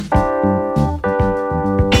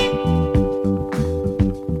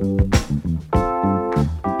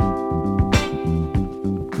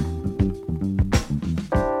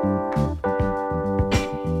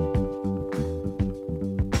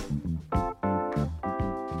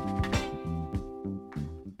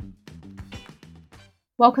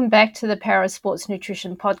Welcome back to the Para Sports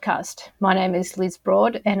Nutrition Podcast. My name is Liz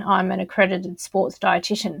Broad and I'm an accredited sports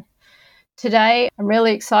dietitian. Today, I'm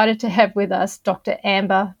really excited to have with us Dr.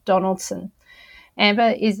 Amber Donaldson.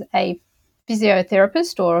 Amber is a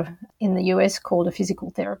physiotherapist, or in the US called a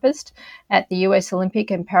physical therapist, at the US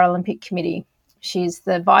Olympic and Paralympic Committee. She's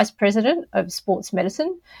the Vice President of Sports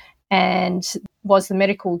Medicine and was the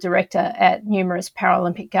medical director at numerous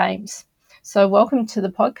Paralympic Games. So welcome to the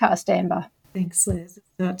podcast, Amber. Thanks, Liz. It's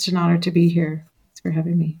such an honor to be here. Thanks for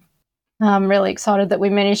having me. I'm really excited that we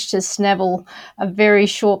managed to snavel a very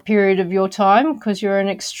short period of your time because you're an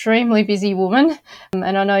extremely busy woman.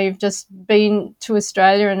 And I know you've just been to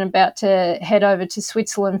Australia and about to head over to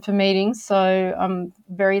Switzerland for meetings. So I'm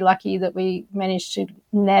very lucky that we managed to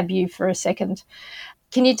nab you for a second.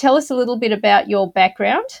 Can you tell us a little bit about your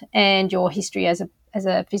background and your history as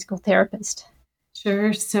a physical therapist?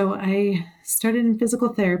 Sure. So I started in physical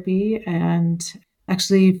therapy and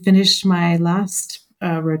actually finished my last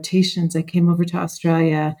rotations. I came over to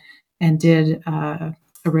Australia and did a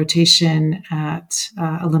rotation at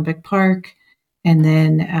Olympic Park and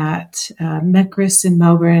then at Metcris in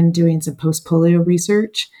Melbourne doing some post-polio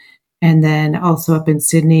research. And then also up in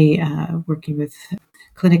Sydney working with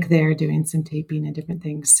clinic there doing some taping and different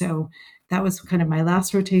things. So that was kind of my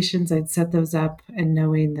last rotations. I'd set those up and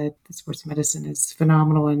knowing that the sports medicine is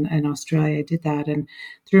phenomenal in Australia, I did that. And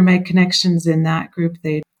through my connections in that group,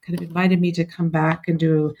 they kind of invited me to come back and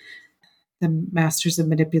do the Masters of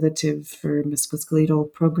Manipulative for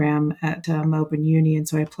Musculoskeletal program at Melbourne Uni. And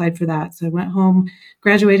so I applied for that. So I went home,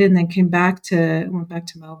 graduated, and then went back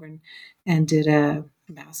to Melbourne and did a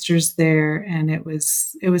master's there, and it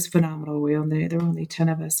was phenomenal. There were only 10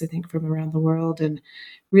 of us, I think, from around the world, and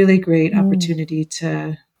really great opportunity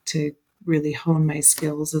to really hone my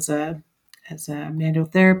skills as a manual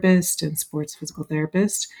therapist and sports physical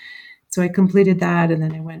therapist. So I completed that, and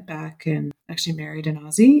then I went back and actually married an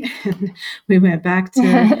Aussie. And we went back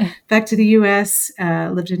to the US,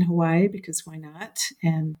 lived in Hawaii because why not?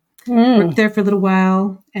 And worked there for a little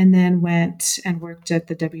while, and then went and worked at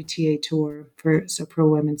the WTA Tour for pro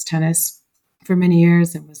women's tennis for many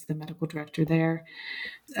years and was the medical director there.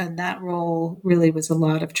 And that role really was a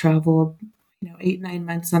lot of travel, 8-9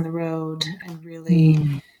 months on the road, and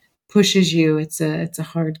really pushes you. It's a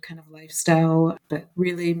hard kind of lifestyle, but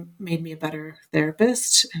really made me a better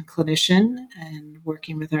therapist and clinician, and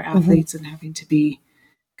working with our athletes and having to be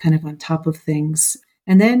kind of on top of things.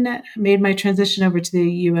 And then made my transition over to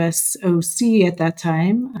the USOC at that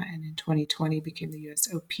time, and in 2020 became the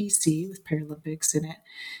USOPC with Paralympics in it.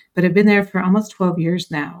 But I've been there for almost 12 years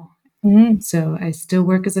now. So I still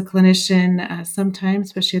work as a clinician sometimes,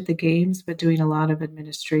 especially at the games, but doing a lot of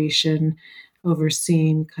administration,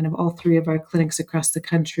 overseeing kind of all 3 of our clinics across the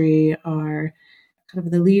country. Are kind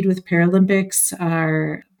of the lead with Paralympics,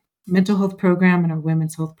 our mental health program and our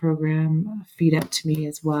women's health program feed up to me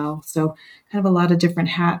as well. So kind of a lot of different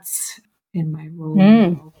hats in my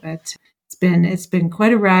role, but it's been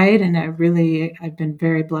quite a ride, and I've been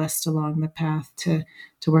very blessed along the path to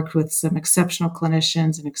work with some exceptional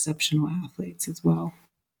clinicians and exceptional athletes as well.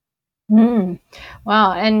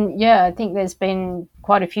 Wow. And yeah, I think there's been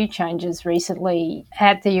quite a few changes recently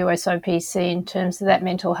at the USOPC in terms of that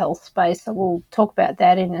mental health space. So we'll talk about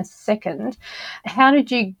that in a second. How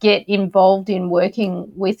did you get involved in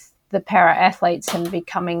working with the para athletes and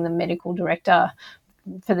becoming the medical director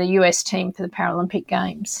for the US team for the Paralympic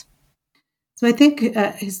Games? So I think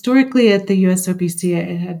historically at the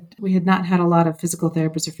USOPC, we had not had a lot of physical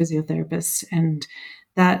therapists or physiotherapists, and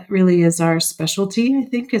that really is our specialty, I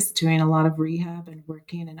think, is doing a lot of rehab and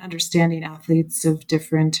working and understanding athletes of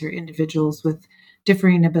different or individuals with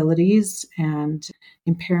differing abilities and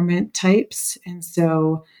impairment types. And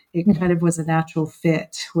so it kind of was a natural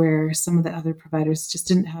fit where some of the other providers just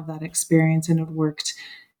didn't have that experience and had worked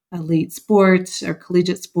elite sport or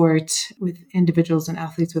collegiate sport with individuals and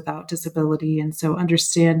athletes without disability. And so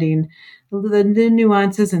understanding the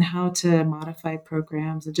nuances and how to modify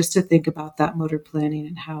programs, and just to think about that motor planning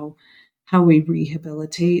and how we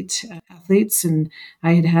rehabilitate athletes. And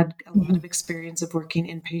I had a lot of experience of working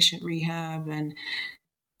inpatient rehab and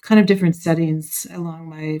kind of different settings along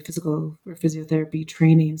my physical or physiotherapy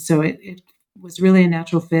training. So it was really a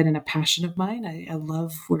natural fit and a passion of mine. I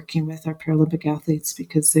love working with our Paralympic athletes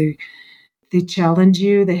because they challenge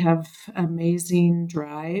you. They have amazing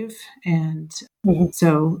drive. And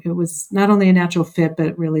so it was not only a natural fit,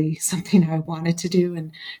 but really something I wanted to do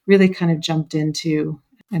and really kind of jumped into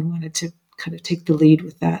and wanted to kind of take the lead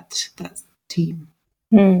with that team.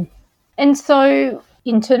 And so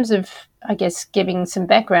in terms of, I guess, giving some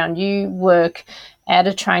background, you work at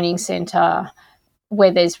a training centre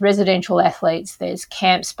where there's residential athletes, there's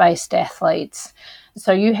camps-based athletes.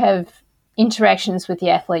 So you have interactions with the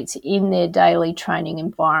athletes in their daily training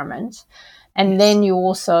environment. And then you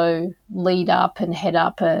also lead up and head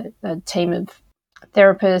up a team of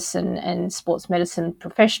therapists and sports medicine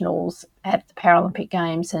professionals at the Paralympic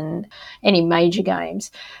Games and any major games.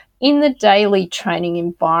 In the daily training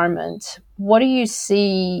environment, what do you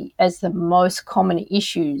see as the most common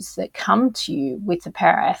issues that come to you with the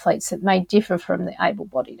para-athletes that may differ from the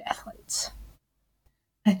able-bodied athletes?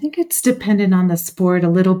 I think it's dependent on the sport a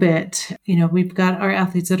little bit. We've got our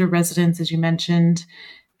athletes that are residents, as you mentioned,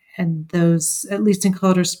 and those, at least in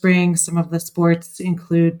Colorado Springs, some of the sports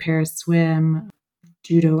include para-swim,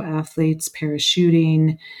 judo athletes,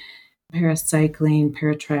 parachuting, paracycling,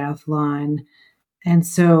 paratriathlon. And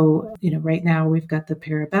so, right now we've got the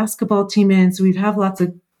para-basketball team in. So we have lots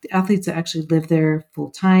of athletes that actually live there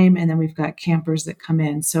full time. And then we've got campers that come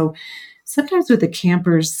in. So sometimes with the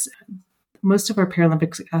campers, most of our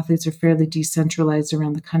Paralympic athletes are fairly decentralized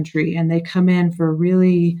around the country, and they come in for a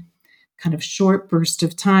really kind of short burst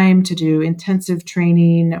of time to do intensive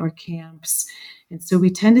training or camps. And so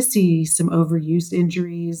we tend to see some overuse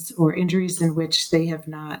injuries or injuries in which they have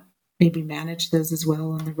not maybe managed those as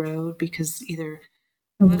well on the road, because either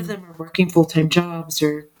a lot of them are working full-time jobs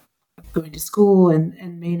or going to school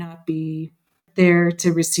and may not be there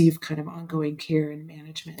to receive kind of ongoing care and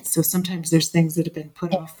management. So sometimes there's things that have been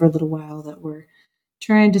put off for a little while that we're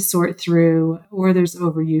trying to sort through, or there's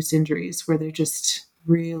overuse injuries where they're just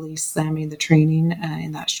really slamming the training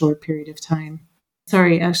in that short period of time.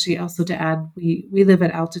 Sorry, actually, also to add, we live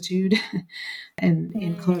at altitude and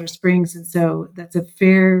in Colorado Springs, and so that's a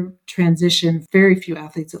fair transition. Very few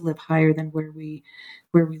athletes that live higher than where we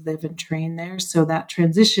live and train there. So that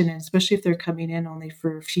transition, and especially if they're coming in only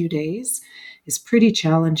for a few days, is pretty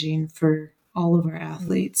challenging for all of our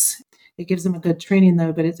athletes. It gives them a good training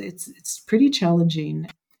though, but it's pretty challenging.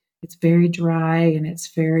 It's very dry and it's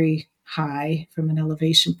very high from an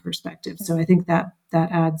elevation perspective. So I think that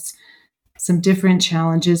adds some different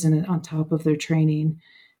challenges on top of their training.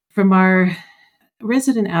 From our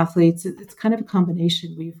resident athletes, it's kind of a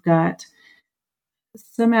combination. We've got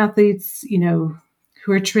some athletes,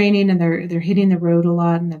 who are training and they're hitting the road a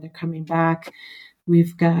lot and then they're coming back.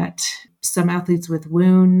 We've got some athletes with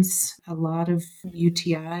wounds, a lot of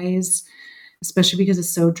UTIs, especially because it's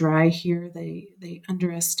so dry here. They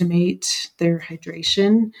underestimate their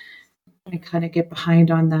hydration and kind of get behind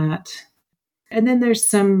on that. And then there's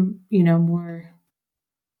some, more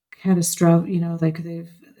catastrophic, like they've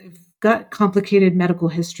got complicated medical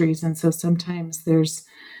histories. And so sometimes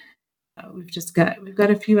we've got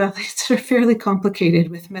a few athletes that are fairly complicated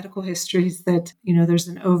with medical histories that, there's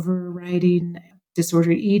an overriding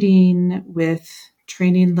disordered eating with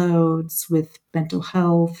training loads, with mental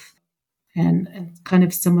health, and kind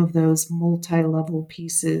of some of those multi-level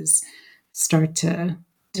pieces start to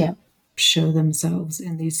show themselves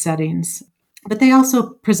in these settings. But they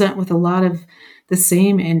also present with a lot of the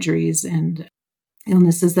same injuries and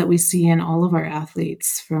illnesses that we see in all of our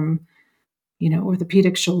athletes, from,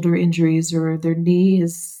 orthopedic shoulder injuries, or their knee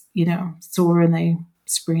is, sore and they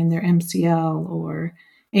sprain their MCL, or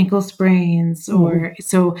ankle sprains, or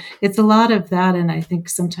so it's a lot of that. And I think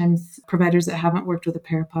sometimes providers that haven't worked with a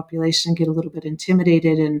para population get a little bit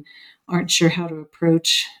intimidated and aren't sure how to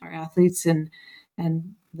approach our athletes. And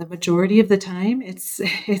the majority of the time, it's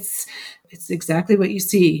exactly what you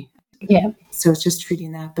see. Yeah. So it's just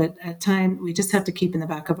treating that. But at times, we just have to keep in the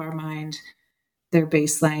back of our mind their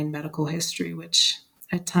baseline medical history, which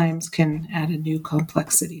at times can add a new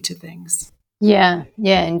complexity to things. Yeah,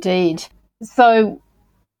 indeed. So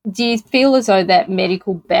do you feel as though that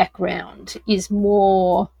medical background is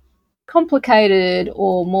more complicated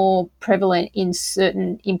or more prevalent in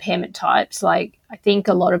certain impairment types? Like, I think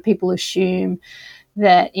a lot of people assume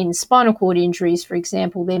that in spinal cord injuries, for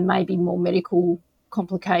example, there may be more medical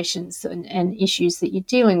complications and issues that you're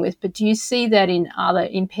dealing with. But do you see that in other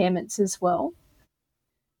impairments as well?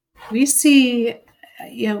 We see,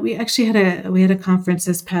 we actually had a conference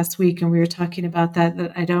this past week, and we were talking about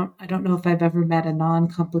that I don't know if I've ever met a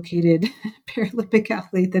non-complicated Paralympic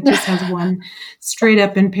athlete that just has one straight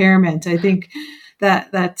up impairment. I think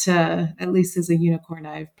that at least as a unicorn,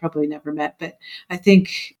 I've probably never met. But I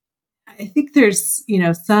think there's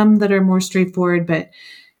some that are more straightforward, but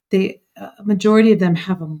the majority of them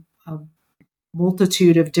have a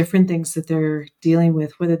multitude of different things that they're dealing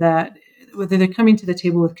with, whether they're coming to the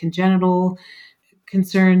table with congenital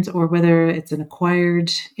concerns or whether it's an acquired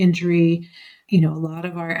injury. A lot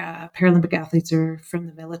of our Paralympic athletes are from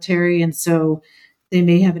the military, and so they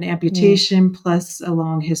may have an amputation plus a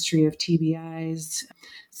long history of TBIs.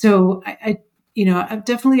 So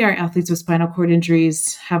Definitely our athletes with spinal cord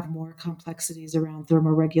injuries have more complexities around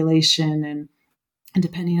thermoregulation and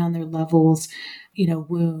depending on their levels,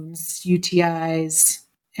 wounds, UTIs,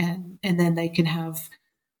 and then they can have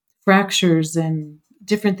fractures and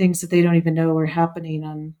different things that they don't even know are happening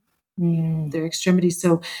on their extremities.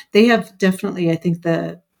 So they have definitely, I think,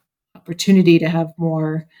 the opportunity to have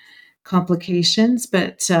more complications.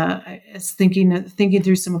 But as thinking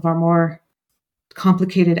through some of our more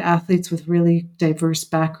complicated athletes with really diverse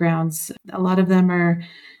backgrounds, a lot of them are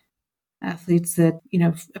athletes that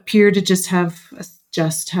appear to just have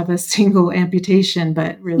a single amputation,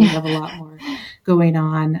 but really have a lot more going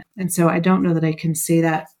on. And so I don't know that I can say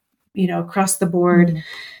that across the board,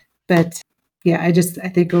 but yeah, I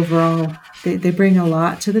think overall they bring a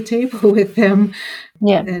lot to the table with them.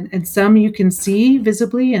 Yeah. And some you can see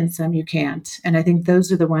visibly and some you can't. And I think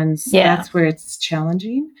those are the ones, that's where it's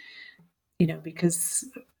challenging, because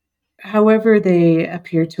however they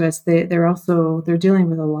appear to us, they're dealing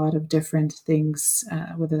with a lot of different things,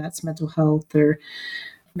 whether that's mental health or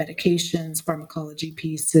medications, pharmacology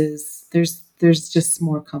pieces. There's just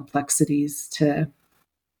more complexities to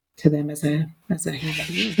them as a human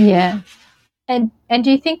being. Yeah. And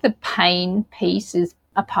do you think the pain piece is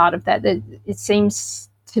a part of that? That it seems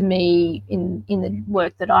to me in the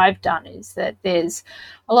work that I've done is that there's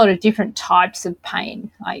a lot of different types of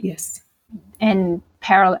pain. Yes. And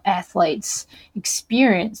para athletes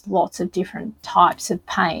experience lots of different types of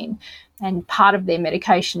pain, and part of their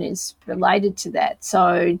medication is related to that.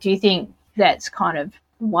 So do you think that's kind of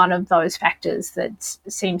one of those factors that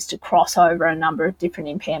seems to cross over a number of different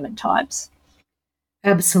impairment types?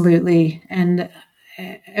 Absolutely. And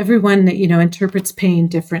everyone, interprets pain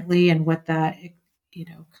differently and what that,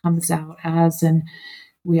 comes out as. And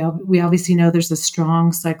we obviously know there's a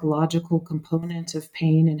strong psychological component of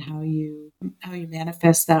pain and how you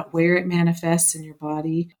manifest that, where it manifests in your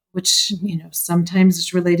body, which, sometimes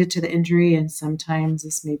is related to the injury and sometimes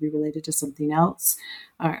this may be related to something else.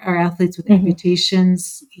 Our athletes with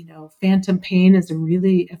amputations, phantom pain is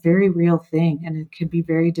a very real thing, and it can be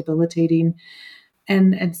very debilitating.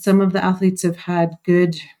 And some of the athletes have had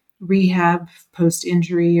good rehab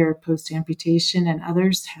post-injury or post-amputation, and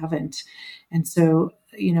others haven't. And so,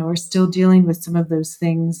 we're still dealing with some of those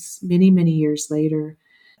things many, many years later.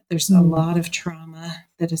 There's a lot of trauma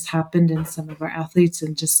that has happened in some of our athletes,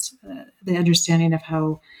 and just the understanding of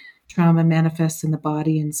how trauma manifests in the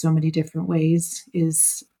body in so many different ways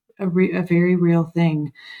is a very real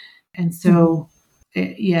thing. And so,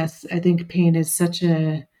 yes, I think pain is such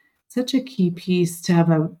a key piece to have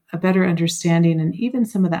a better understanding. And even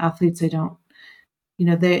some of the athletes,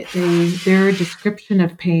 their description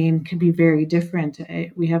of pain can be very different.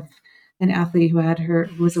 We have an athlete who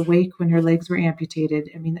was awake when her legs were amputated.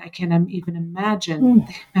 I mean, I can't even imagine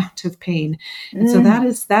the amount of pain. And so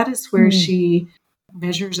that is where she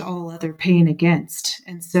measures all other pain against.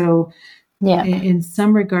 And so in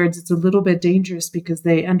some regards, it's a little bit dangerous because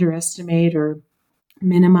they underestimate or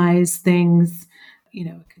minimize things,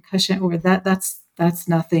 concussion, or that's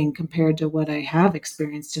nothing compared to what I have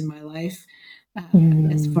experienced in my life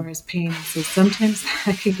as far as pain. So sometimes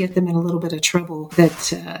that can get them in a little bit of trouble,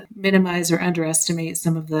 that minimize or underestimate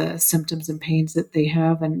some of the symptoms and pains that they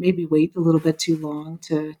have and maybe wait a little bit too long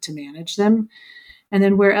to manage them. And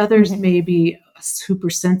then where others may be super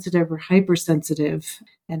sensitive or hypersensitive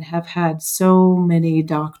and have had so many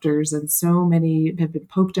doctors and so many have been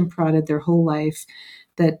poked and prodded their whole life,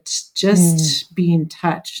 that just being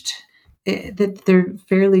touched, that they're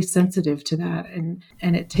fairly sensitive to that. And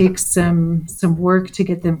it takes some work to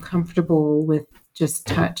get them comfortable with just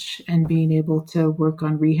touch and being able to work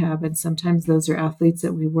on rehab. And sometimes those are athletes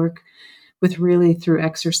that we work with really through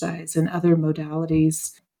exercise and other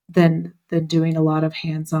modalities than doing a lot of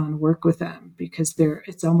hands-on work with them, because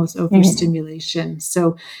it's almost overstimulation.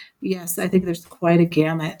 So yes, I think there's quite a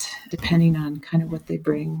gamut depending on kind of what they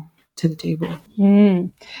bring to the table.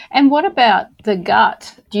 And what about the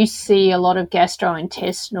gut? Do you see a lot of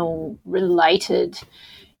gastrointestinal related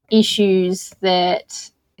issues that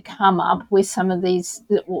come up with some of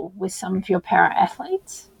your para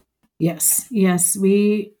athletes? Yes.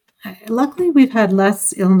 Luckily, we've had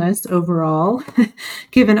less illness overall,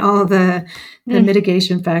 given all the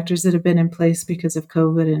mitigation factors that have been in place because of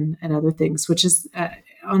COVID and other things, which has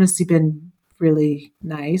honestly been really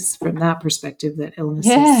nice from that perspective, that illness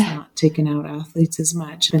has not taken out athletes as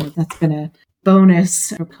much. And that's been a bonus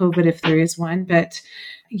for COVID, if there is one. But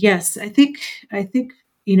yes, I think,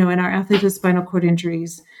 in our athletes with spinal cord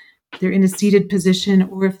injuries, they're in a seated position,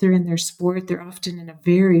 or if they're in their sport, they're often in a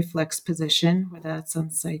very flexed position, whether that's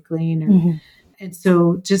on cycling or, and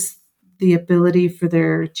so just the ability for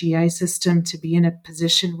their GI system to be in a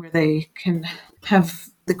position where they can have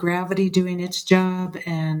the gravity doing its job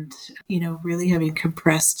and, really having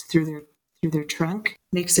compressed through their trunk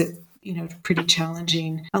makes it, pretty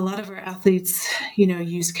challenging. A lot of our athletes,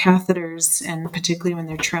 use catheters, and particularly when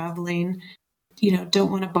they're traveling,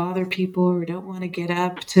 don't want to bother people or don't want to get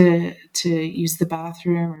up to use the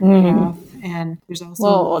bathroom or bath. And there's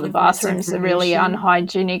also the bathrooms are really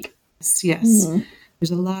unhygienic. Yes. There's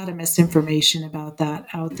a lot of misinformation about that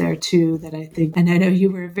out there too, that I think, and I know you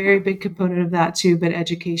were a very big component of that too, but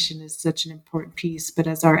education is such an important piece. But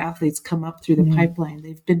as our athletes come up through the pipeline,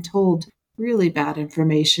 they've been told really bad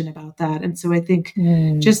information about that. And so I think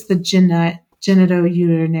just the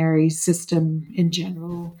genitourinary system in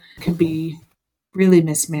general can be really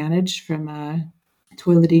mismanaged from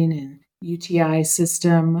toileting and UTI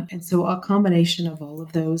system. And so a combination of all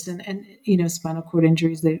of those and spinal cord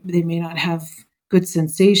injuries, they may not have good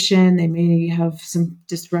sensation. They may have some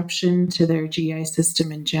disruption to their GI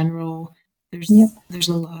system in general. There's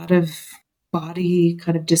a lot of body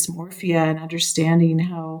kind of dysmorphia and understanding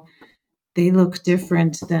how they look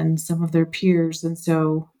different than some of their peers. And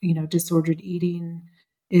so, disordered eating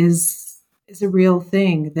is a real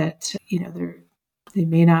thing that, they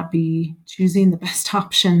may not be choosing the best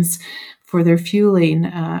options for their fueling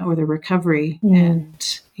or their recovery.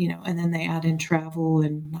 And then they add in travel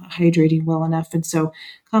and not hydrating well enough. And so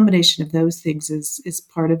combination of those things is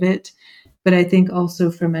part of it. But I think also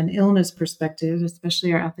from an illness perspective,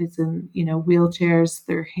 especially our athletes in, wheelchairs,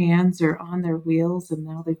 their hands are on their wheels and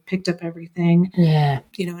now they've picked up everything. Yeah.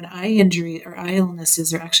 An eye injury or eye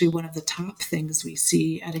illnesses are actually one of the top things we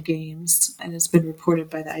see at a games. And it's been reported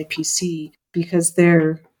by the IPC because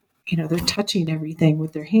they're touching everything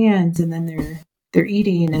with their hands, and then they're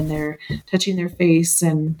eating and they're touching their face.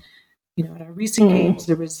 And, at our recent games,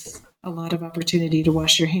 there was a lot of opportunity to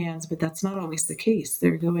wash your hands, but that's not always the case.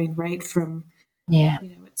 They're going right from,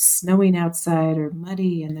 it's snowing outside or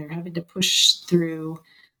muddy, and they're having to push through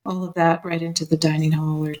all of that right into the dining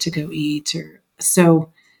hall or to go eat.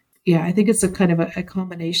 I think it's a kind of a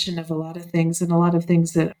combination of a lot of things, and a lot of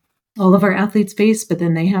things that all of our athletes face, but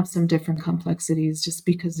then they have some different complexities just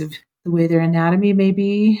because of the way their anatomy may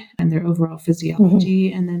be and their overall physiology.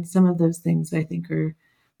 And then some of those things I think are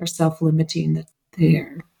self-limiting, that they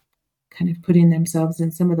are kind of putting themselves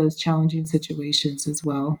in some of those challenging situations as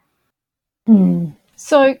well.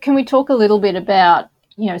 So can we talk a little bit about,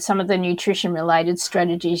 some of the nutrition-related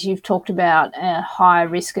strategies? You've talked about a high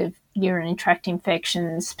risk of urinary tract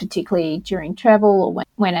infections, particularly during travel or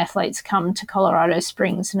when athletes come to Colorado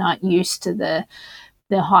Springs and aren't used to the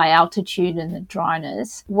high altitude and the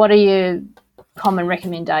dryness. What are your common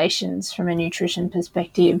recommendations from a nutrition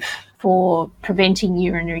perspective for preventing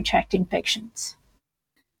urinary tract infections?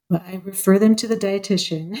 Well, I refer them to the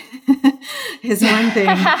dietitian is one thing,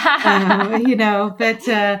 but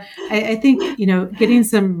I think, getting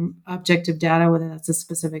some objective data, whether that's a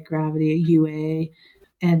specific gravity, a UA,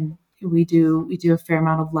 and we do a fair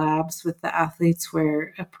amount of labs with the athletes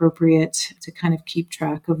where appropriate to kind of keep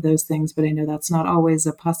track of those things. But I know that's not always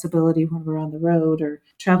a possibility when we're on the road or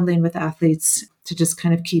traveling with athletes, to just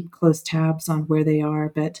kind of keep close tabs on where they are.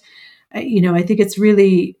 But, I think it's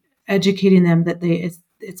really educating them that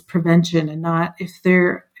it's prevention, and not if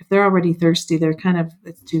they're already thirsty, they're kind of,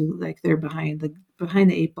 they're behind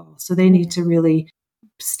the eight ball. So they need to really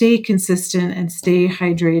stay consistent and stay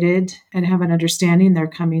hydrated and have an understanding they're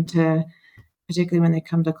coming to, particularly when they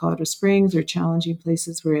come to Colorado Springs or challenging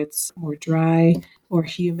places where it's more dry or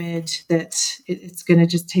humid, that it's going to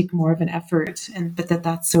just take more of an effort, but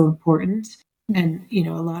that's so important. And,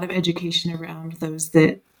 a lot of education around those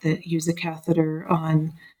that use a catheter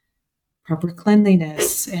on proper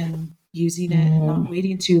cleanliness and using it and not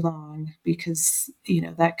waiting too long, because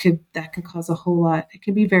that can cause a whole lot. It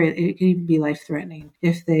can even be life-threatening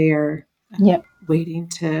if they are waiting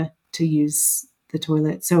to use the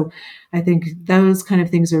toilet. So I think those kind of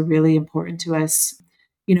things are really important to us.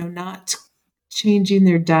 Not changing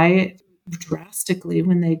their diet drastically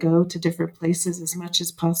when they go to different places as much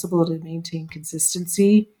as possible to maintain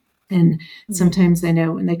consistency. And sometimes I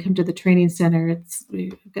know when they come to the training center,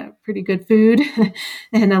 we've got pretty good food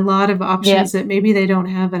and a lot of options that maybe they don't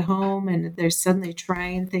have at home. And they're suddenly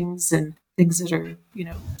trying things that are,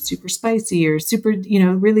 super spicy or super,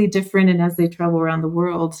 really different. And as they travel around the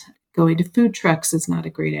world, going to food trucks is not a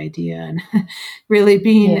great idea. And really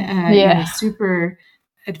being super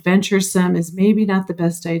adventuresome is maybe not the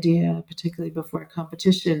best idea, particularly before a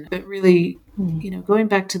competition. But really, going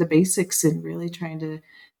back to the basics and really trying to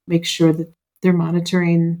make sure that they're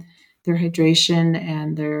monitoring their hydration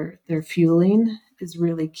and their fueling is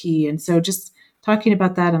really key. And so just talking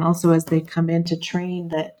about that, and also as they come in to train,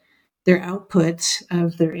 that their output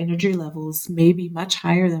of their energy levels may be much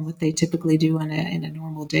higher than what they typically do in a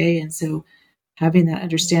normal day. And so having that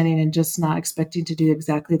understanding and just not expecting to do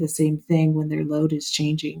exactly the same thing when their load is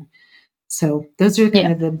changing. So those are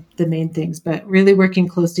kind Yeah. of the main things, but really working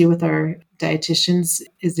closely with our dietitians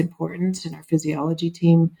is important, and our physiology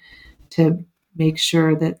team, to make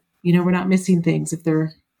sure that, we're not missing things if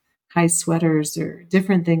they're high sweaters or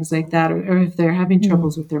different things like that, or if they're having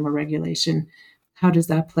troubles with thermoregulation, how does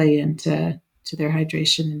that play into their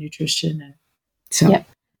hydration and nutrition? And so, Yeah.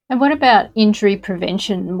 And what about injury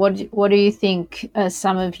prevention? What do you think are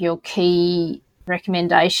some of your key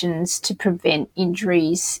recommendations to prevent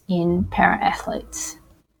injuries in para athletes?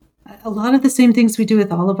 a lot of the same things we do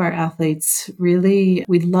with all of our athletes. Really,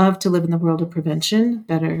 we'd love to live in the world of prevention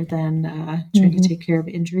better than trying to take care of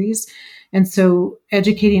injuries. And so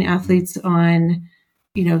educating athletes on,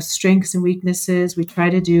 strengths and weaknesses. We try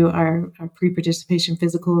to do our pre-participation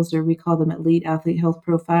physicals, or we call them elite athlete health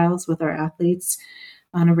profiles, with our athletes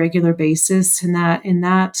on a regular basis. And in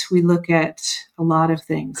that we look at a lot of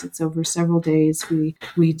things. It's over several days.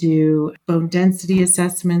 We do bone density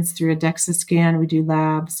assessments through a DEXA scan. We do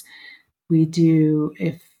labs. We do,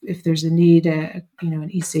 if there's a need, an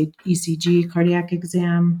ECG cardiac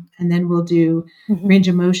exam, and then we'll do range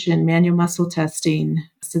of motion, manual muscle testing,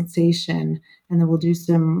 sensation, and then we'll do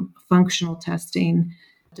some functional testing.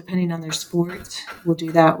 Depending on their sport, we'll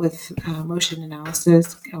do that with motion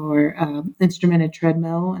analysis or instrumented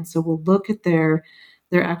treadmill. And so we'll look at their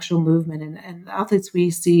actual movement. And the athletes we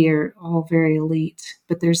see are all very elite,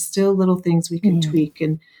 but there's still little things we can tweak.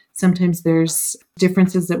 And sometimes there's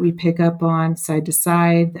differences that we pick up on side to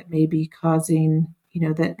side that may be causing,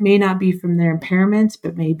 that may not be from their impairment,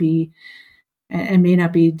 but may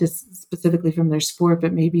not be just specifically from their sport,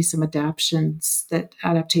 but maybe some adaptations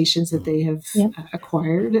that they have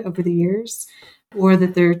acquired over the years, or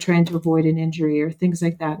that they're trying to avoid an injury or things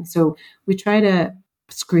like that. And so we try to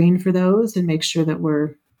screen for those and make sure that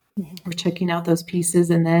we're checking out those pieces.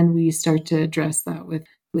 And then we start to address that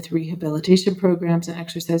with rehabilitation programs and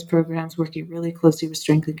exercise programs, working really closely with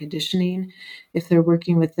strength and conditioning. If they're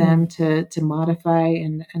working with them to modify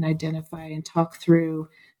and identify and talk through,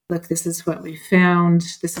 look, this is what we found.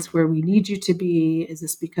 This is where we need you to be. Is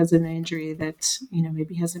this because of an injury that,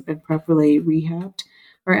 maybe hasn't been properly rehabbed?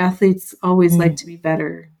 Our athletes always like to be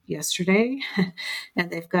better yesterday,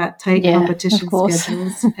 and they've got tight competition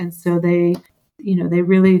schedules. And so they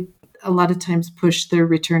really a lot of times push their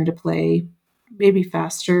return to play maybe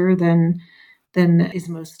faster than is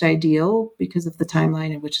most ideal, because of the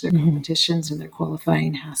timeline in which their competitions and their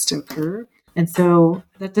qualifying has to occur. And so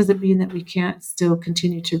that doesn't mean that we can't still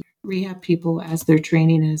continue to rehab people as they're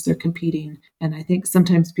training and as they're competing. And I think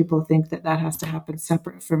sometimes people think that has to happen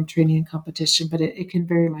separate from training and competition, but it can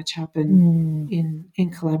very much happen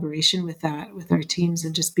in collaboration with our teams,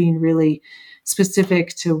 and just being really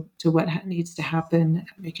specific to what needs to happen,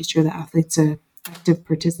 making sure the athlete's an active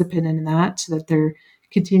participant in that, so that they're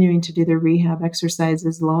continuing to do their rehab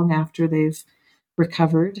exercises long after they've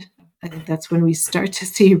recovered. I think that's when we start to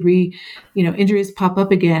see injuries pop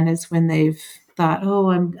up again, is when they've thought, oh,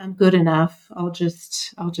 I'm good enough. I'll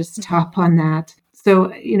just stop on that.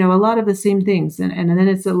 So, a lot of the same things. And then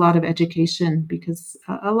it's a lot of education, because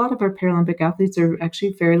a lot of our Paralympic athletes are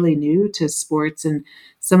actually fairly new to sports, and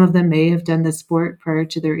some of them may have done the sport prior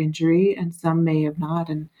to their injury, and some may have not,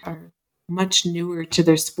 and are much newer to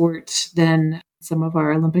their sport than some of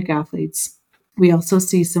our Olympic athletes. We also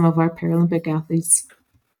see some of our Paralympic athletes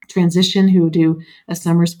transition who do a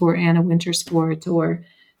summer sport and a winter sport, or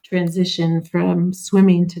transition from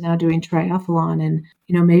swimming to now doing triathlon, and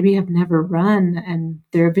maybe have never run, and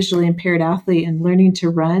they're a visually impaired athlete, and learning to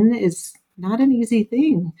run is not an easy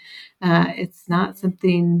thing. It's not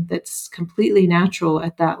something that's completely natural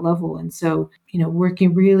at that level. And so,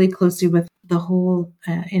 working really closely with the whole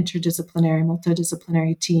interdisciplinary,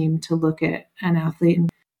 multidisciplinary team to look at an athlete and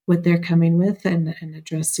what they're coming with, and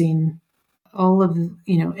addressing all of,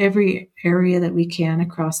 every area that we can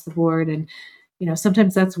across the board. And,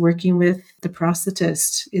 sometimes that's working with the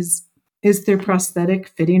prosthetist. Is their prosthetic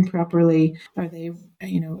fitting properly? Are they,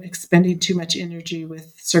 expending too much energy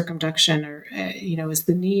with circumduction, or, is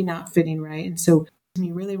the knee not fitting right? And so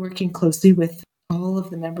you're really working closely with all of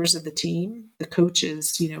the members of the team, the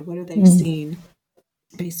coaches, what are they seeing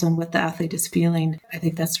based on what the athlete is feeling? I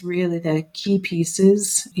think that's really the key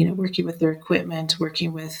pieces, working with their equipment,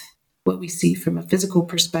 working with what we see from a physical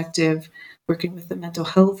perspective, working with the mental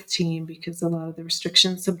health team, because a lot of the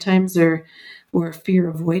restrictions sometimes or fear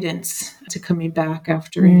avoidance to coming back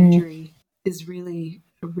after an injury is really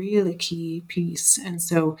a really key piece. And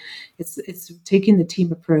so it's taking the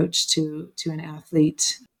team approach to an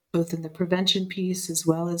athlete, both in the prevention piece as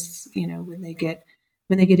well as, when they get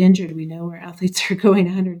injured. We know our athletes are going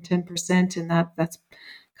 110%, and that's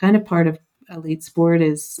kind of part of elite sport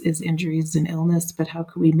is injuries and illness, but how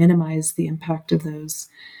can we minimize the impact of those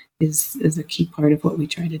is a key part of what we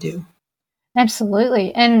try to do.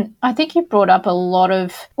 Absolutely. And I think you brought up a lot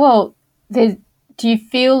of, do you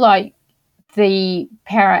feel like the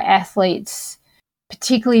para athletes,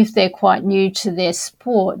 particularly if they're quite new to their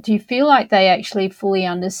sport, do you feel like they actually fully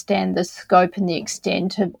understand the scope and the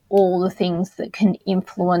extent of all the things that can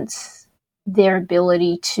influence their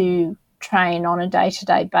ability to train on a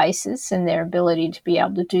day-to-day basis and their ability to be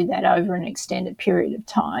able to do that over an extended period of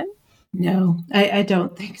time? No, I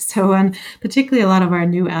don't think so. And particularly a lot of our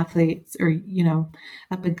new athletes or,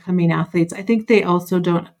 up and coming athletes, I think they also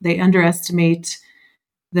they underestimate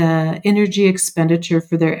the energy expenditure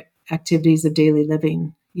for their activities of daily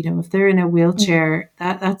living. If they're in a wheelchair,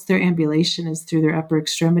 that's their ambulation is through their upper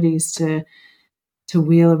extremities to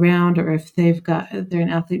wheel around, or if they're an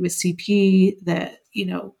athlete with CP, that,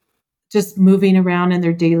 just moving around in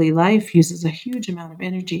their daily life uses a huge amount of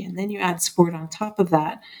energy. And then you add sport on top of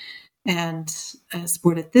that. And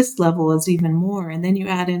sport at this level is even more. And then you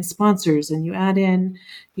add in sponsors and you add in,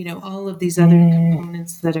 all of these other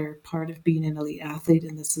components that are part of being an elite athlete.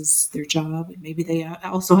 And this is their job. And maybe they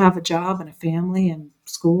also have a job and a family and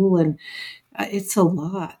school. And it's a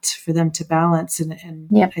lot for them to balance. And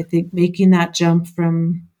Yep. I think making that jump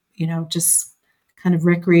from, just kind of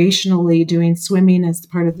recreationally doing swimming as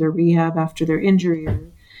part of their rehab after their injury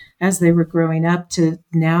or as they were growing up to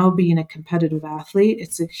now being a competitive athlete,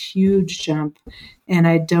 it's a huge jump. And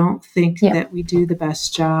I don't think that we do the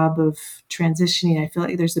best job of transitioning. I feel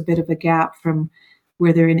like there's a bit of a gap from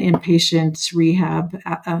where they're an inpatient rehab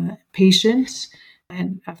patient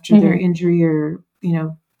and after their injury or,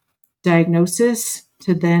 diagnosis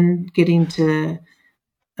to then getting to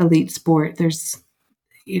elite sport. There's,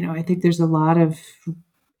 I think there's a lot of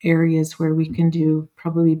areas where we can do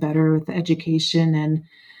probably better with education and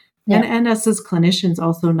us as clinicians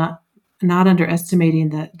also not underestimating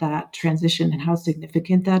that transition and how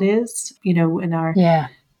significant that is. In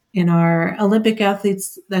our Olympic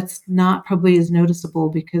athletes, that's not probably as noticeable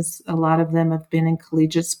because a lot of them have been in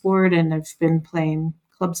collegiate sport and have been playing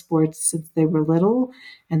club sports since they were little,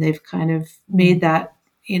 and they've kind of made that,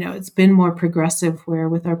 it's been more progressive, where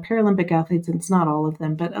with our Paralympic athletes, and it's not all of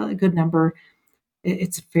them, but a good number,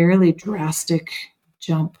 it's a fairly drastic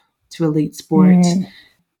jump to elite sport.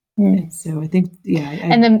 And so I think,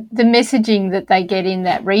 and the messaging that they get in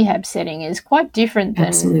that rehab setting is quite different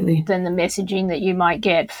than the messaging that you might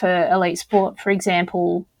get for elite sport. For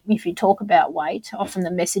example, if you talk about weight, often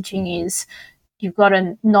the messaging is you've got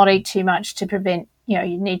to not eat too much to prevent,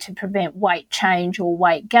 you need to prevent weight change or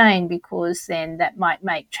weight gain, because then that might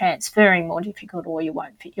make transferring more difficult, or you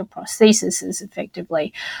won't fit your prosthesis as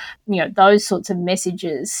effectively. Those sorts of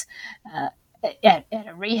messages at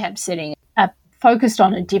a rehab setting are focused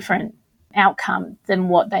on a different outcome than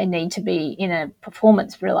what they need to be in a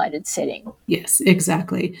performance-related setting. Yes,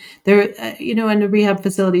 exactly. They're, in the rehab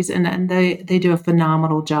facilities, and they do a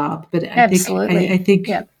phenomenal job. But I think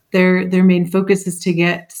their main focus is to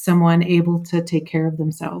get someone able to take care of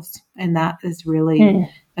themselves, and that is really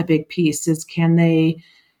a big piece. Is can they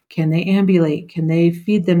ambulate? Can they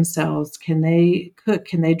feed themselves? Can they cook?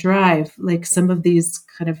 Can they drive? Like some of these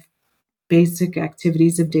kind of basic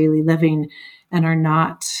activities of daily living, and are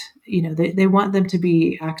not, they want them to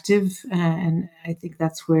be active. And I think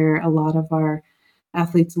that's where a lot of our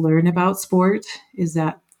athletes learn about sport is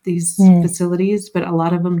at these facilities, but a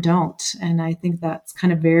lot of them don't. And I think that's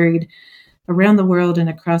kind of varied around the world and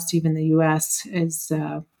across even the US is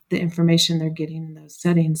the information they're getting in those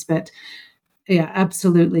settings. But yeah,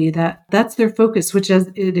 absolutely. That's their focus, which as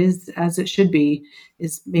it should be,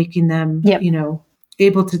 is making them,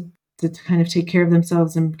 able to kind of take care of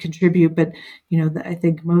themselves and contribute. But, I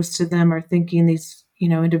think most of them are thinking these,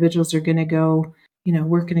 individuals are going to go,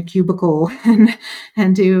 work in a cubicle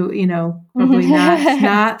and do, probably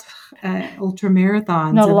not ultra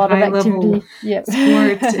marathons, not a lot high of activity.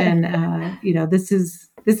 Sport. And, this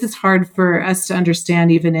is hard for us to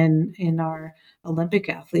understand even in our Olympic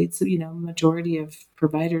athletes. Majority of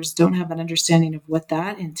providers don't have an understanding of what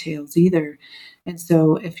that entails either. And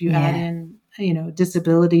so if you add in,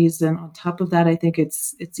 disabilities, and on top of that, I think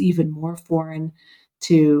it's even more foreign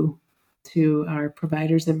to our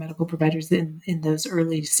providers and medical providers in those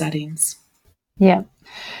early settings. Yeah.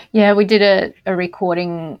 We did a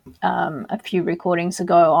recording a few recordings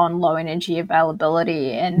ago on low energy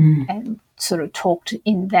availability and sort of talked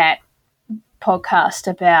in that podcast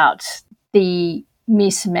about the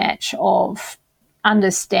mismatch of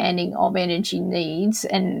understanding of energy needs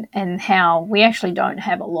and how we actually don't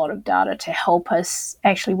have a lot of data to help us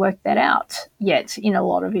actually work that out yet in a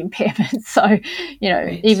lot of impairments. So,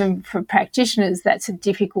 Right. even for practitioners, that's a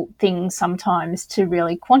difficult thing sometimes to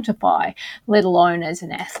really quantify, let alone as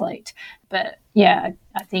an athlete. But yeah,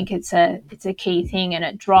 I think it's a key thing, and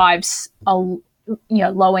it drives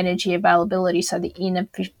low energy availability, so the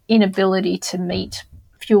inability to meet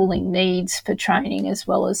fueling needs for training as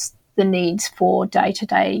well as the needs for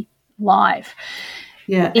day-to-day life.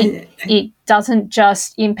 Yeah, it doesn't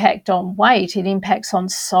just impact on weight, it impacts on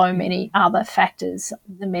so many other factors,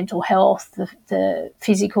 the mental health, the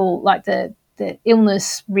physical, like the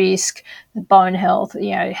illness risk, the bone health.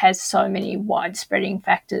 It has so many widespreading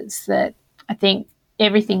factors that I think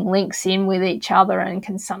everything links in with each other and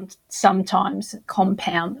can sometimes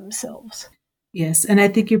compound themselves. Yes, and I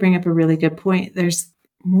think you bring up a really good point. There's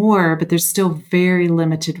more, but there's still very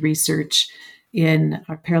limited research in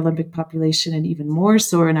our Paralympic population, and even more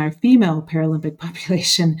so in our female Paralympic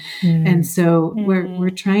population. And so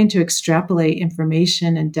we're trying to extrapolate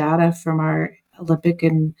information and data from our Olympic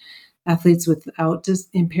and athletes without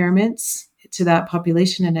impairments to that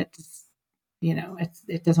population, and it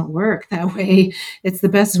doesn't work that way. It's the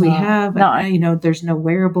best we have. No. There's no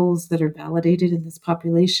wearables that are validated in this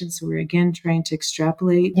population. So we're again trying to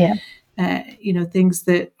extrapolate, things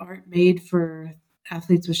that aren't made for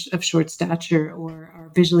athletes of short stature or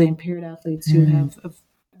are visually impaired athletes who have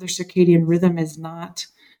their circadian rhythm is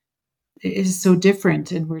so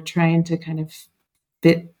different. And we're trying to kind of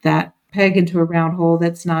fit that peg into a round hole.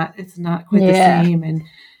 It's not quite the same.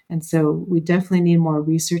 And so we definitely need more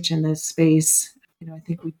research in this space. I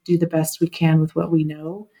think we do the best we can with what we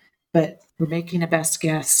know, but we're making a best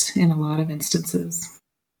guess in a lot of instances.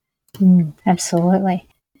 Absolutely.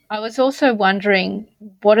 I was also wondering,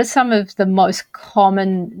 what are some of the most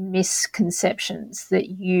common misconceptions that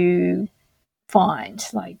you find?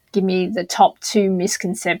 Like, give me the top 2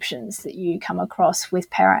 misconceptions that you come across with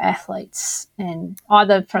para-athletes, and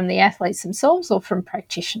either from the athletes themselves or from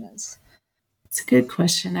practitioners. It's a good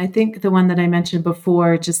question. I think the one that I mentioned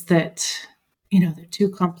before, just that, they're too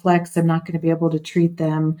complex. I'm not going to be able to treat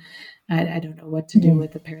them. I don't know what to do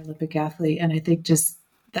with a Paralympic athlete. And I think just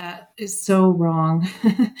that is so wrong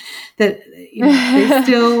that they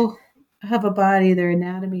still have a body, their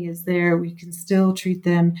anatomy is there. We can still treat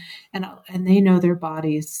them, and they know their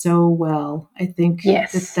bodies so well. I think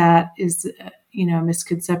that is, a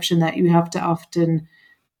misconception that you have to often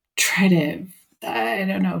try to,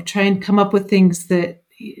 try and come up with things that,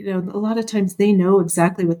 a lot of times they know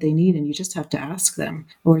exactly what they need, and you just have to ask them,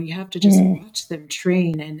 or you have to just watch them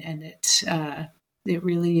train. And it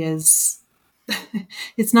really is,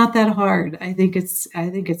 it's not that hard. I think it's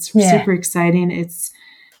super exciting. It's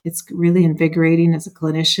really invigorating as a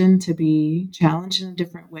clinician to be challenged in a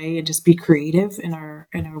different way and just be creative in our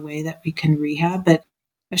way that we can rehab. But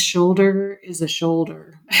a shoulder is a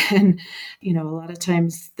shoulder. And, a lot of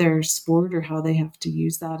times their sport or how they have to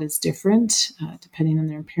use that is different, depending on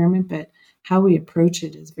their impairment, but how we approach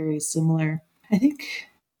it is very similar. I think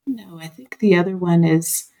the other one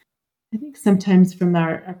is, I think sometimes from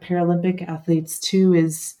our Paralympic athletes too,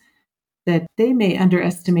 is that they may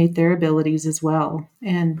underestimate their abilities as well.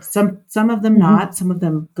 And some of them not, some of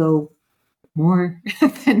them go more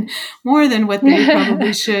than what they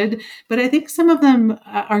probably should. But I think some of them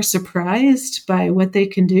are surprised by what they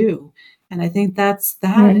can do. And I think that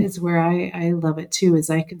is where I love it too, is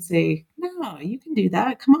I can say, no, you can do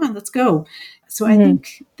that. Come on, let's go. So I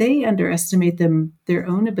think they underestimate their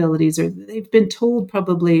own abilities, or they've been told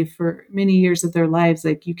probably for many years of their lives,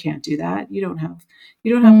 like, you can't do that. You don't have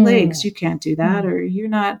legs. You can't do that. Or you're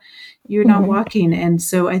not walking. And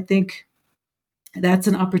so I think that's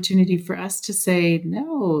an opportunity for us to say,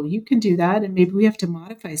 no, you can do that. And maybe we have to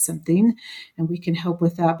modify something and we can help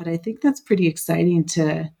with that. But I think that's pretty exciting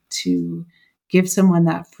to give someone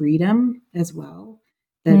that freedom as well.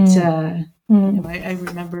 That, I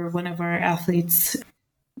remember one of our athletes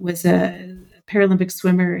was a Paralympic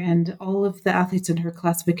swimmer, and all of the athletes in her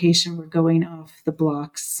classification were going off the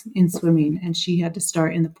blocks in swimming, and she had to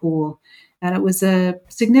start in the pool. And it was a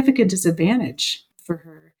significant disadvantage for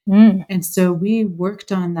her. And so we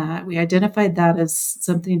worked on that. We identified that as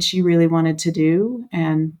something she really wanted to do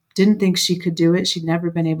and didn't think she could do it. She'd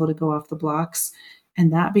never been able to go off the blocks.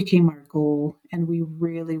 And that became our goal. And we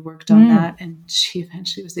really worked on that. And she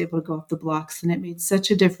eventually was able to go off the blocks. And it made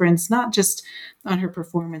such a difference, not just on her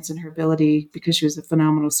performance and her ability, because she was a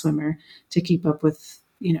phenomenal swimmer, to keep up with,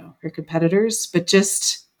 her competitors, but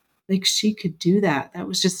just like she could do that. That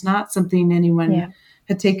was just not something anyone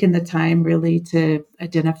had taken the time really to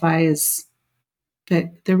identify is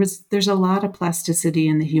that there's a lot of plasticity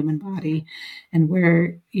in the human body, and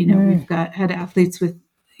where, we've had athletes with,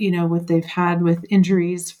 what they've had with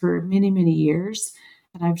injuries for many, many years.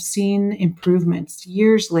 And I've seen improvements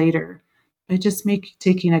years later by just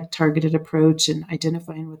taking a targeted approach and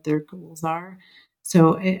identifying what their goals are.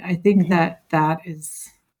 So I think that is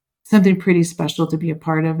something pretty special to be a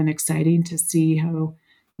part of, and exciting to see how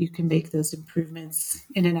you can make those improvements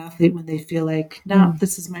in an athlete when they feel like, no,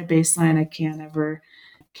 this is my baseline. I can't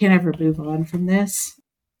ever move on from this.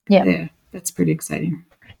 Yeah, that's pretty exciting.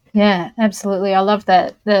 Yeah, absolutely. I love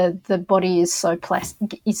that the body is so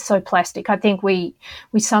plastic. I think we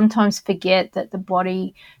sometimes forget that the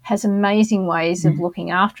body has amazing ways of looking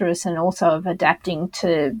after us, and also of adapting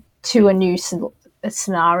to a new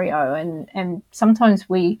scenario. And sometimes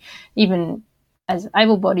we, even as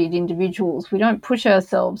able-bodied individuals, we don't push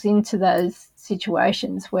ourselves into those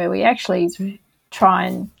situations where we actually try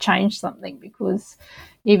and change something, because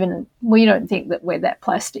even we don't think that we're that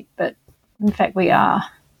plastic, but in fact we are.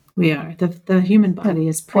 We are. The human body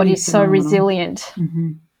is pretty so resilient.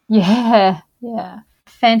 Yeah.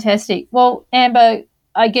 Fantastic. Well, Amber,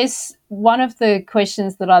 I guess one of the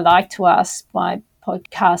questions that I like to ask my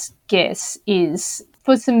podcast guests is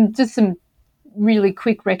for some really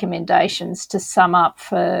quick recommendations to sum up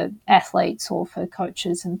for athletes or for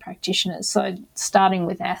coaches and practitioners. So starting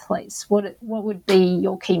with athletes, what would be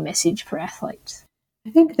your key message for athletes? I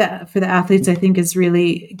think that for the athletes, is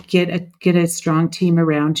really get a strong team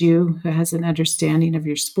around you who has an understanding of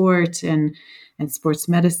your sport and sports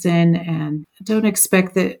medicine, and don't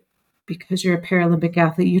expect that because you're a Paralympic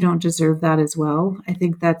athlete, you don't deserve that as well. I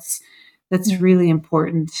think that's really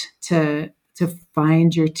important to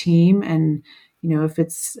find your team. And,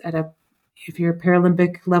 if you're a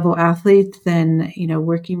Paralympic level athlete, then,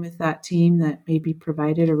 working with that team that may be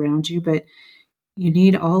provided around you, but you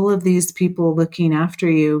need all of these people looking after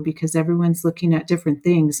you, because everyone's looking at different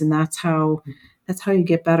things, and that's how you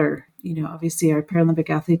get better. Obviously our Paralympic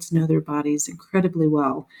athletes know their bodies incredibly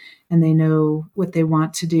well, and they know what they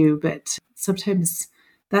want to do, but sometimes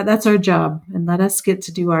that's our job, and let us get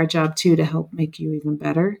to do our job too, to help make you even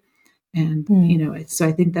better. And, so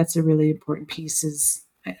I think that's a really important piece is,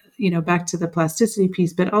 back to the plasticity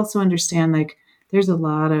piece, but also understand, like, there's a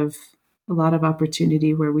lot of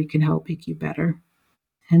opportunity where we can help make you better.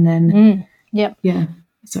 And then,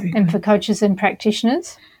 sorry. And for coaches and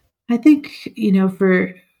practitioners? I think,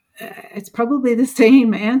 it's probably the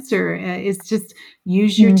same answer. It's just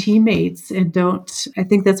use your teammates, and I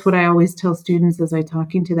think that's what I always tell students as I'm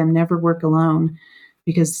talking to them, never work alone,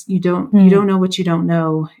 because you don't know what you don't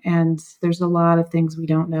know. And there's a lot of things we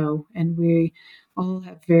don't know. And we all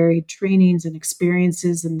have varied trainings and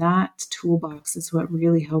experiences, and that toolbox is what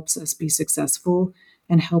really helps us be successful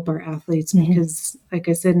and help our athletes, because, like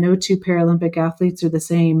I said, no two Paralympic athletes are the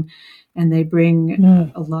same, and they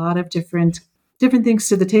bring a lot of different things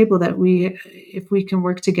to the table that if we can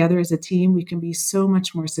work together as a team, we can be so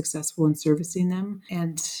much more successful in servicing them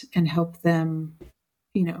and help them,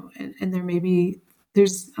 and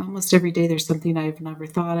there's almost every day there's something I've never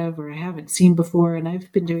thought of or I haven't seen before, and I've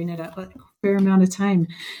been doing it a fair amount of time.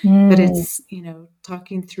 But it's,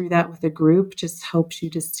 talking through that with a group just helps you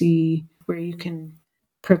to see where you can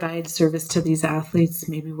provide service to these athletes,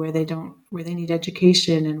 maybe where they need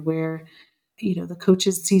education, and where, the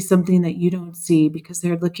coaches see something that you don't see because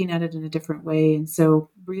they're looking at it in a different way. And so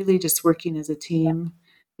really just working as a team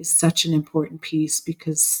is such an important piece,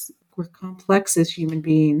 because we're complex as human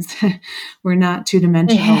beings. We're not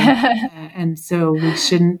two-dimensional. And so we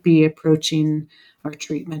shouldn't be approaching our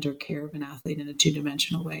treatment or care of an athlete in a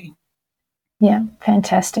two-dimensional way. Yeah,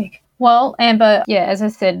 fantastic. Well, Amber, as I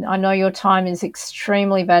said, I know your time is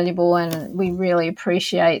extremely valuable, and we really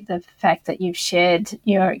appreciate the fact that you've shared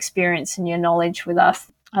your experience and your knowledge with us.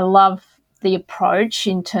 I love the approach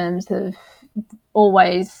in terms of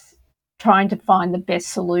always trying to find the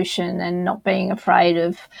best solution and not being afraid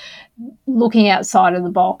of looking outside of the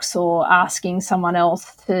box or asking someone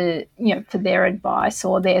else to, for their advice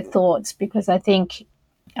or their thoughts, because I think,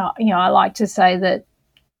 I like to say that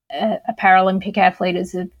a Paralympic athlete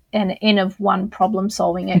is an N of one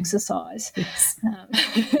problem-solving exercise.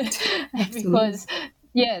 Because,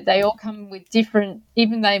 they all come with different,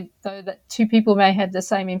 even though that two people may have the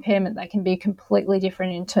same impairment, they can be completely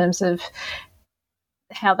different in terms of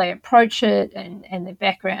how they approach it and their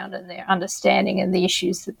background and their understanding and the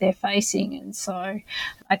issues that they're facing. And so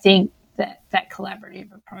I think that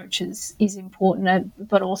collaborative approach is important,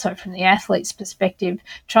 but also from the athlete's perspective,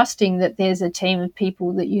 trusting that there's a team of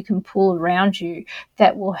people that you can pull around you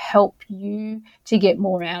that will help you to get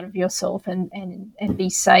more out of yourself and be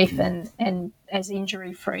safe and as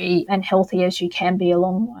injury-free and healthy as you can be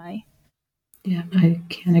along the way. Yeah, I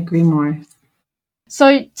can't agree more.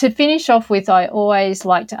 So to finish off with, I always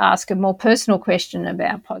like to ask a more personal question of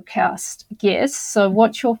our podcast guests. So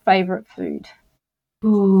what's your favourite food?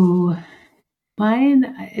 Ooh,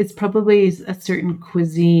 mine, it's probably a certain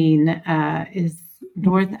cuisine, is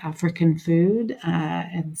North African food.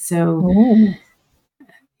 And so,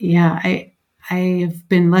 yeah, I have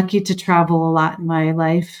been lucky to travel a lot in my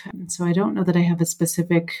life. And so I don't know that I have a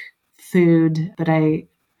specific food, but I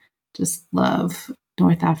just love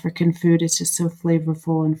North African food. It's just so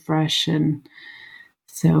flavorful and fresh. And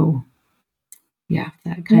so, yeah,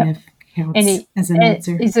 that kind of counts as an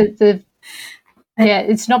answer. Is it yeah,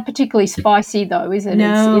 it's not particularly spicy though, is it?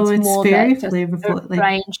 No, it's more very that flavorful.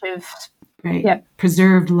 Range of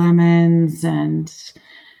preserved lemons and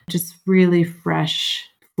just really fresh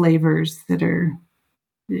flavors that are,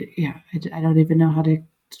 I don't even know how to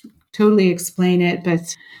totally explain it,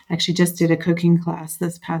 but actually just did a cooking class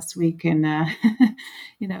this past week and,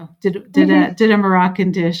 did a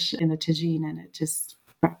Moroccan dish in a tagine, and it just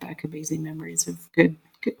brought back amazing memories of good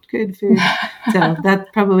food. So that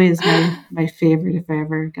probably is my favorite if I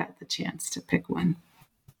ever got the chance to pick one.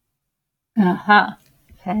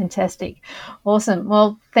 Fantastic. Awesome.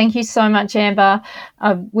 Well, thank you so much, Amber.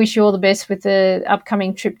 I wish you all the best with the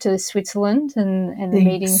upcoming trip to Switzerland and the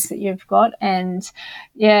meetings that you've got. And,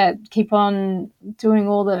 keep on doing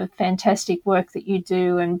all the fantastic work that you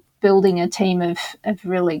do and building a team of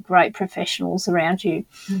really great professionals around you.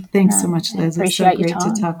 Thanks so much, Liz. It's so great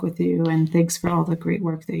to talk with you, and thanks for all the great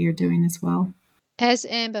work that you're doing as well. As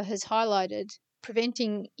Amber has highlighted,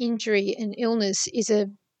 preventing injury and illness is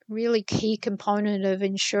a really key component of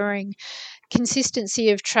ensuring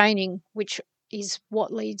consistency of training, which is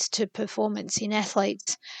what leads to performance in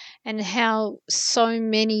athletes, and how so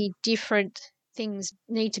many different things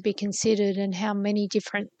need to be considered and how many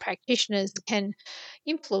different practitioners can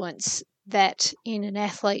influence that in an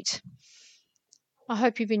athlete. I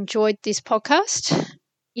hope you've enjoyed this podcast.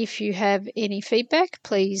 If you have any feedback,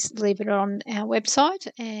 please leave it on our website.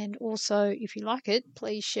 And also, if you like it,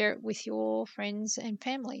 please share it with your friends and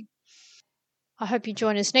family. I hope you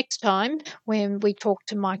join us next time when we talk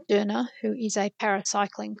to Mike Durner, who is a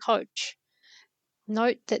paracycling coach.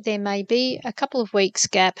 Note that there may be a couple of weeks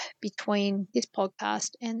gap between this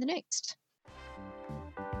podcast and the next.